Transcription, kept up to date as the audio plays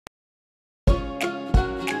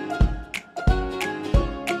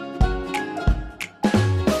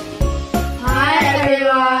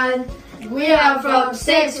We are from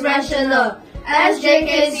 6 Rational,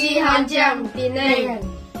 SJKC Hanjiang, Penang.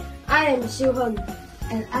 I am Xiu Hen.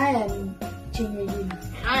 And I am Jin Yun.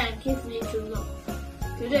 And I am Keith Lee Chun Long.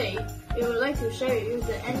 Today, we would like to share with you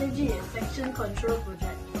the Energy Efficient Control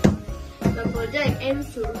Project. The project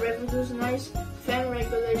aims to revolutionize fan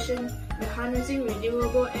regulation by harnessing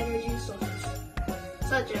renewable energy sources,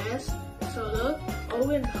 such as solar or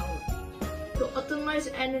wind power, to optimize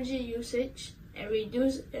energy usage and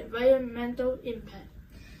reduce environmental impact.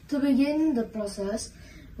 To begin the process,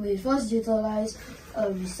 we first utilize a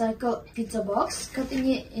recycled pizza box, cutting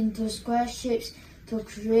it into square shapes to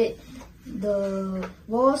create the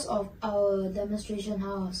walls of our demonstration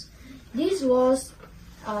house. These walls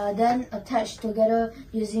are then attached together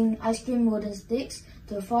using ice cream wooden sticks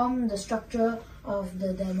to form the structure of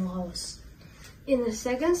the demo house. In the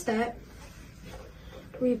second step,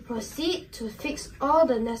 we proceed to fix all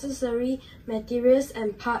the necessary materials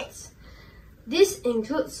and parts. This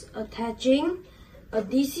includes attaching a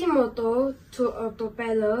DC motor to a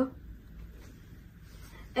propeller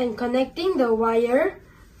and connecting the wire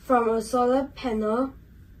from a solar panel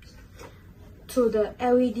to the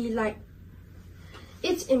LED light.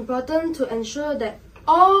 It's important to ensure that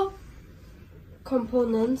all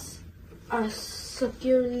components are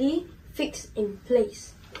securely fixed in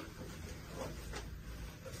place.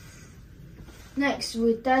 Next,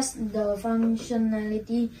 we test the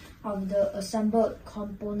functionality of the assembled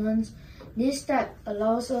components. This step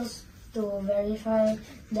allows us to verify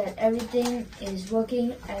that everything is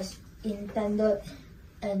working as intended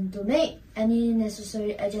and to make any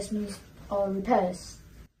necessary adjustments or repairs.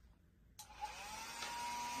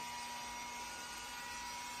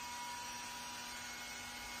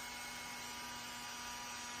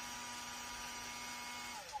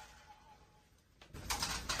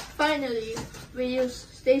 Finally, we use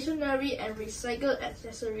stationery and recycled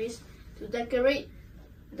accessories to decorate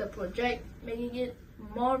the project, making it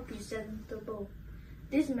more presentable.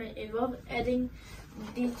 This may involve adding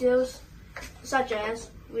details such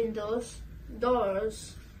as windows,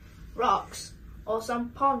 doors, rocks, or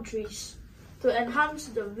some palm trees to enhance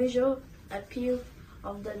the visual appeal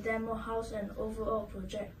of the demo house and overall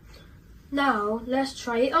project. Now, let's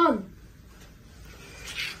try it on.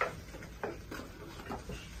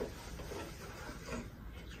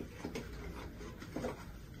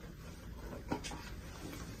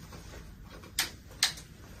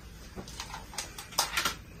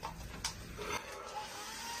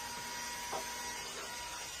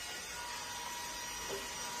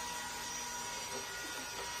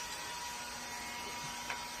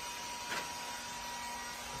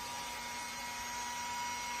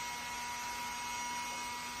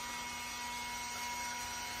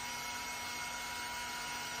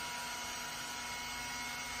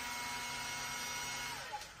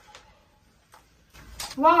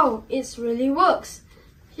 Wow, it really works!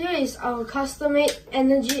 Here is our custom-made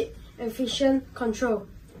energy efficient control.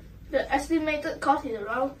 The estimated cost is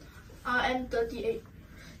around RM38.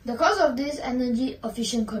 The cost of this energy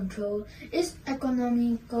efficient control is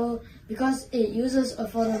economical because it uses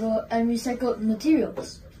affordable and recycled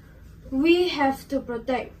materials. We have to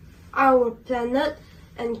protect our planet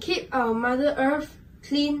and keep our Mother Earth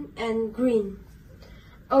clean and green.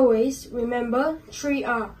 Always remember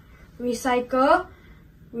 3R: recycle,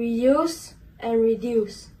 reuse, and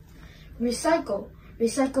reduce. Recycle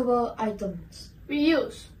recyclable items.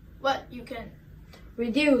 Reuse what you can.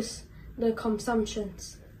 Reduce the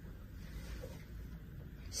consumptions.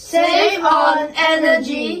 Save on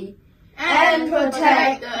energy and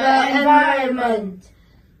protect the environment.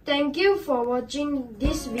 Thank you for watching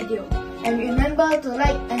this video. And remember to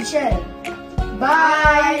like and share.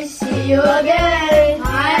 Bye! See you again!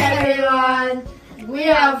 Hi everyone! We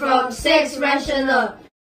are from 6 Rational,